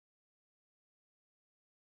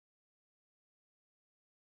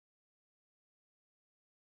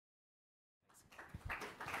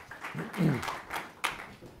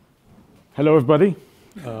Hello, everybody.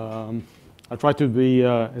 I'll try to be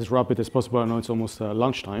as rapid as possible. I know it's almost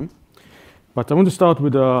lunchtime. But I want to start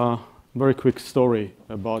with a very quick story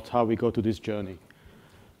about how we go to this journey.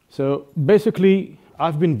 So basically,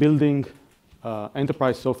 I've been building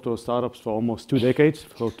enterprise software startups for almost 2 decades,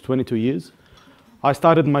 for 22 years. I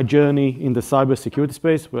started my journey in the cybersecurity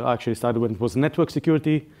space, where I actually started when it was network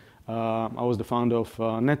security. I was the founder of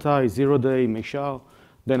NetEye, Zero Day, Meshal.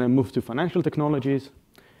 Then I moved to financial technologies.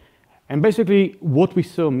 And basically, what we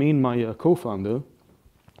saw, me and my co-founder,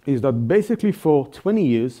 is that basically for 20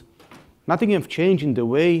 years, nothing has changed in the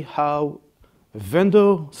way how a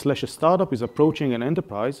vendor / a startup is approaching an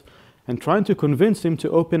enterprise and trying to convince him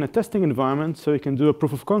to open a testing environment so he can do a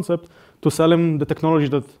proof of concept to sell him the technology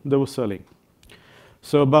that they were selling.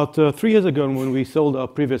 So about 3 years ago, when we sold our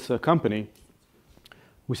previous company,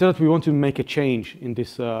 we said that we want to make a change in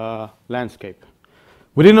this landscape.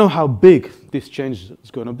 We didn't know how big this change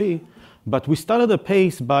is going to be, but we started a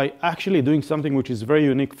pace by actually doing something which is very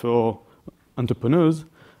unique for entrepreneurs,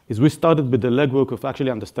 is we started with the legwork of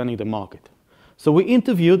actually understanding the market. So we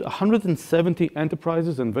interviewed 170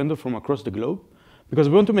 enterprises and vendors from across the globe, because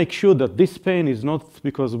we want to make sure that this pain is not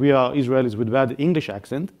because we are Israelis with bad English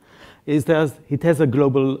accent, it has a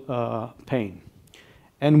global pain.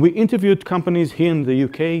 And we interviewed companies here in the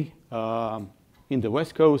UK, in the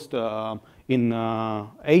West Coast, in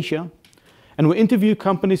Asia, and we interviewed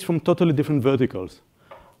companies from totally different verticals.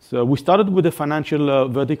 So we started with the financial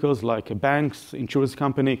verticals like banks, insurance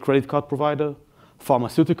company, credit card provider,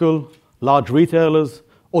 pharmaceutical, large retailers,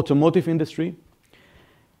 automotive industry,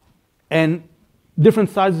 and different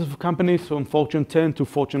sizes of companies from Fortune 10 to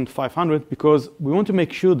Fortune 500, because we want to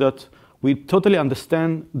make sure that we totally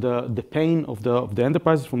understand the pain of the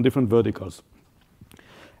enterprises from different verticals.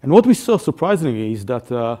 And what we saw surprisingly is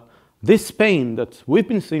that this pain that we've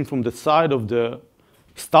been seeing from the side of the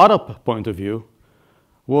startup point of view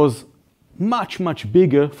was much, much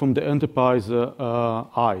bigger from the enterprise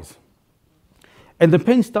eyes. And the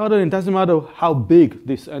pain started, and it doesn't matter how big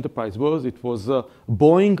this enterprise was. It was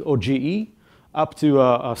Boeing or GE, up to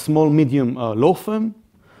a small, medium law firm.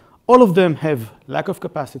 All of them have lack of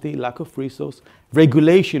capacity, lack of resource.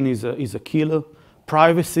 Regulation is a killer.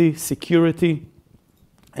 Privacy, security,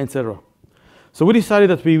 etc. So we decided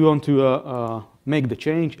that we want to make the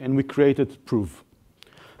change, and we created prooV.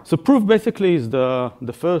 So prooV basically is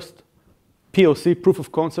the first POC, proof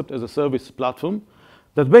of concept as a service platform,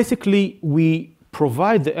 that basically we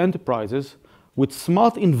provide the enterprises with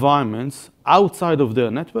smart environments outside of their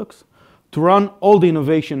networks to run all the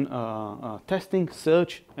innovation testing,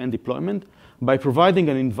 search, and deployment. By providing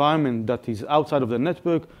an environment that is outside of the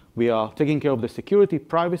network, we are taking care of the security,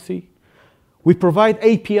 privacy. We provide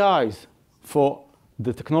APIs for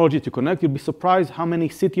the technology to connect. You'll be surprised how many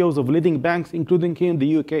CTOs of leading banks, including here in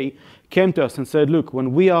the UK, came to us and said, look,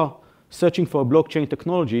 when we are searching for a blockchain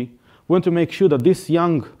technology, we want to make sure that this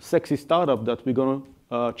young, sexy startup that we're going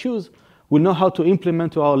to choose will know how to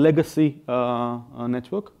implement to our legacy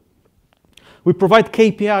network. We provide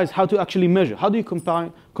KPIs, how to actually measure. How do you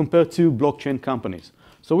compare two blockchain companies?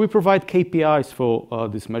 So we provide KPIs for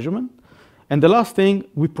this measurement. And the last thing,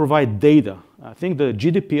 we provide data. I think the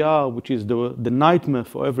GDPR, which is the nightmare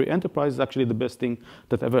for every enterprise, is actually the best thing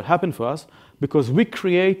that ever happened for us, because we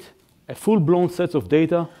create a full-blown set of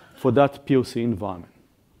data for that POC environment.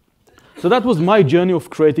 So that was my journey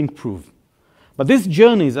of creating prooV. But this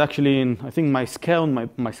journey is actually in, I think, my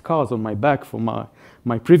scars on my back from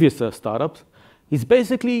my previous startups, is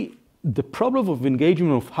basically the problem of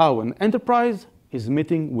engagement of how an enterprise is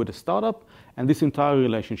meeting with a startup and this entire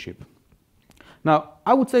relationship. Now,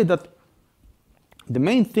 I would say that the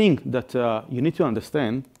main thing that you need to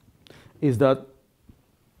understand is that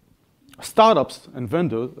startups and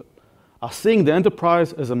vendors are seeing the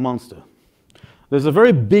enterprise as a monster. There's a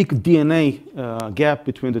very big DNA gap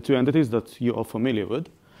between the two entities that you are familiar with.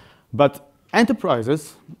 But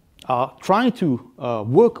enterprises are trying to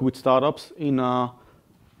work with startups in a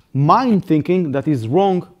mind thinking that is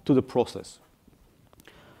wrong to the process.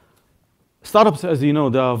 Startups, as you know,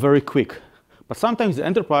 they are very quick. But sometimes the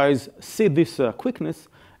enterprise see this quickness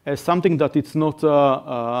as something that it's not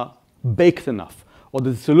baked enough, or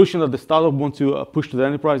the solution that the startup wants to push to the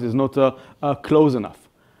enterprise is not close enough.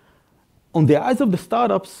 On the eyes of the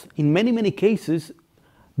startups, in many, many cases,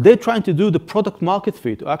 they're trying to do the product market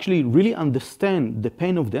fit, to actually really understand the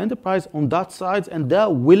pain of the enterprise on that side, and they're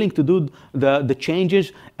willing to do the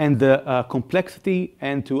changes and the complexity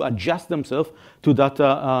and to adjust themselves to that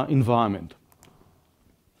environment.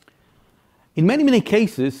 In many, many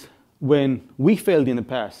cases, when we failed in the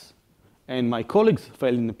past and my colleagues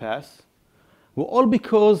failed in the past, were all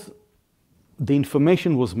because the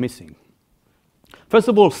information was missing. First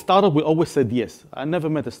of all, startup, we always said yes. I never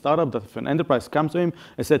met a startup that if an enterprise comes to him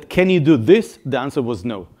and said, can you do this? The answer was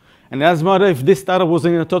no. And as matter if this startup was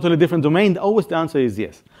in a totally different domain, always the answer is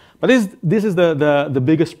yes. But this is the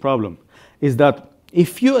biggest problem, is that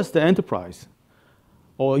if you as the enterprise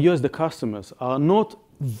or you as the customers are not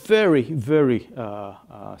very, very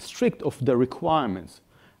strict of the requirements,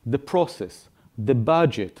 the process, the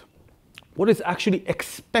budget, what is actually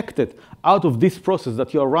expected out of this process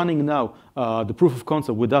that you are running now, the proof of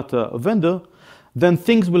concept with that vendor, then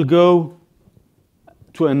things will go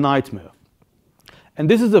to a nightmare. And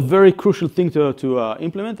this is a very crucial thing to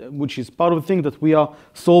implement, which is part of the thing that we are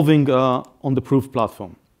solving on the prooV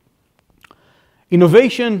platform.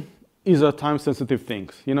 Innovation is a time-sensitive thing.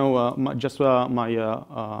 You know,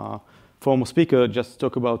 my former speaker just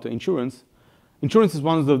talked about insurance. Insurance is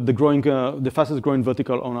one of the fastest growing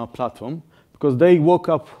vertical on our platform, because they woke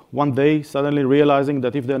up one day suddenly realizing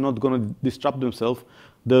that if they're not going to disrupt themselves,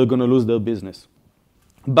 they're going to lose their business.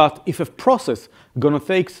 But if a process is going to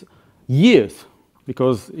take years,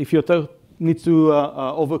 because if you need to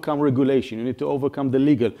overcome regulation, you need to overcome the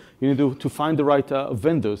legal, you need to find the right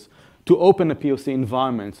vendors, to open a POC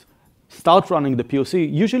environment, start running the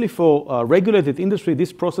POC. Usually for regulated industry,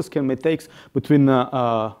 this process may take between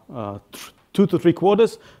 2 to 3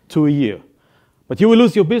 quarters to a year. But you will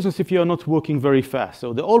lose your business if you are not working very fast.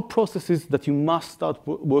 So the whole process is that you must start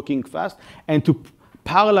working fast and to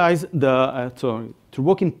parallelize to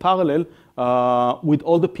work in parallel with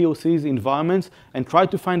all the POCs environments and try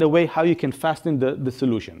to find a way how you can fasten the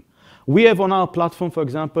solution. We have on our platform, for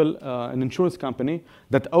example, an insurance company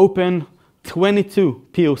that opened 22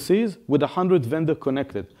 POCs with 100 vendors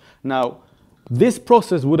connected. Now, this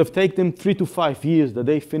process would have taken them 3 to 5 years that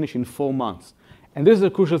they finish in 4 months. And this is a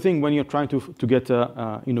crucial thing when you're trying to get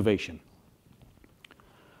innovation.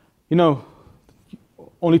 You know,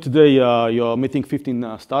 only today you're meeting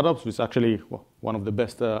 15 startups, which is actually one of the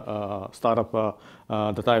best startups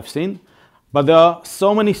that I've seen. But there are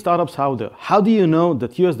so many startups out there. How do you know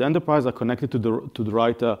that you as the enterprise are connected to the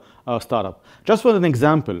right startup? Just for an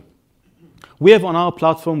example, we have on our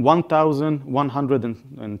platform 1,100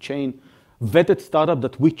 and chain vetted startup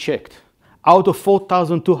that we checked out of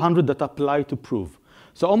 4,200 that applied to prooV.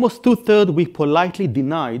 So almost 2/3 we politely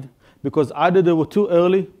denied because either they were too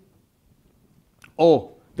early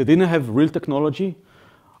or they didn't have real technology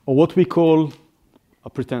or what we call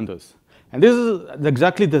pretenders. And this is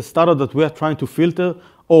exactly the startup that we are trying to filter,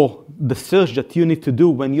 or the search that you need to do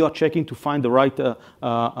when you are checking to find the right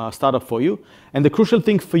startup for you. And the crucial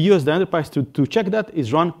thing for you as the enterprise to check that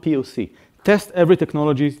is run POC. Test every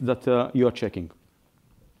technology that you are checking.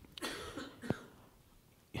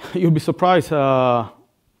 You'll be surprised how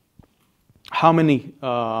many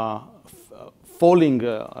falling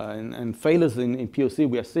and failures in POC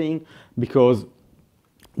we are seeing, because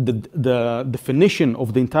the definition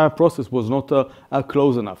of the entire process was not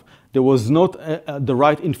close enough. There was not the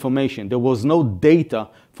right information. There was no data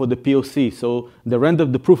for the POC. So they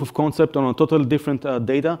rendered the proof of concept on a totally different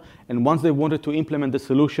data. And once they wanted to implement the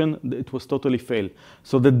solution, it was totally failed.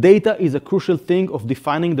 So the data is a crucial thing of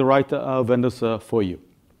defining the right vendors for you.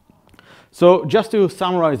 So just to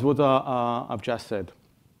summarize what I've just said.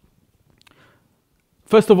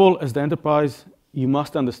 First of all, as the enterprise, you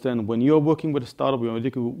must understand when you're working with a startup, you're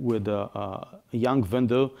working with a young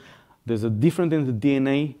vendor, there's a difference in the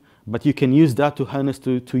DNA, but you can use that to harness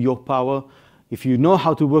to your power. If you know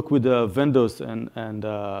how to work with vendors and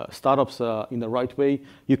startups in the right way,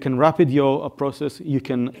 you can rapid your process, you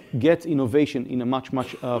can get innovation in a much,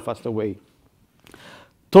 much faster way.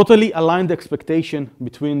 Totally align the expectation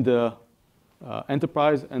between the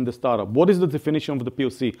enterprise and the startup. What is the definition of the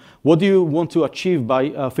POC? What do you want to achieve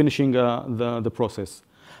by finishing the process?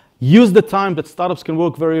 Use the time that startups can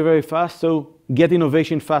work very, very fast, so get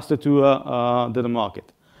innovation faster to the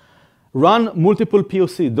market. Run multiple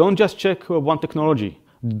POC. Don't just check one technology.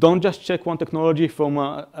 Don't just check one technology from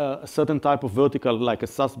a certain type of vertical, like a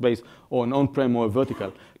SaaS-based or an on-prem or a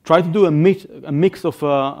vertical. Try to do a mix of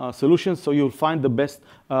solutions so you'll find the best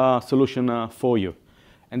solution for you.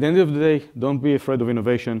 And at the end of the day, don't be afraid of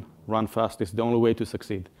innovation. Run fast. It's the only way to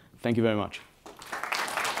succeed. Thank you very much.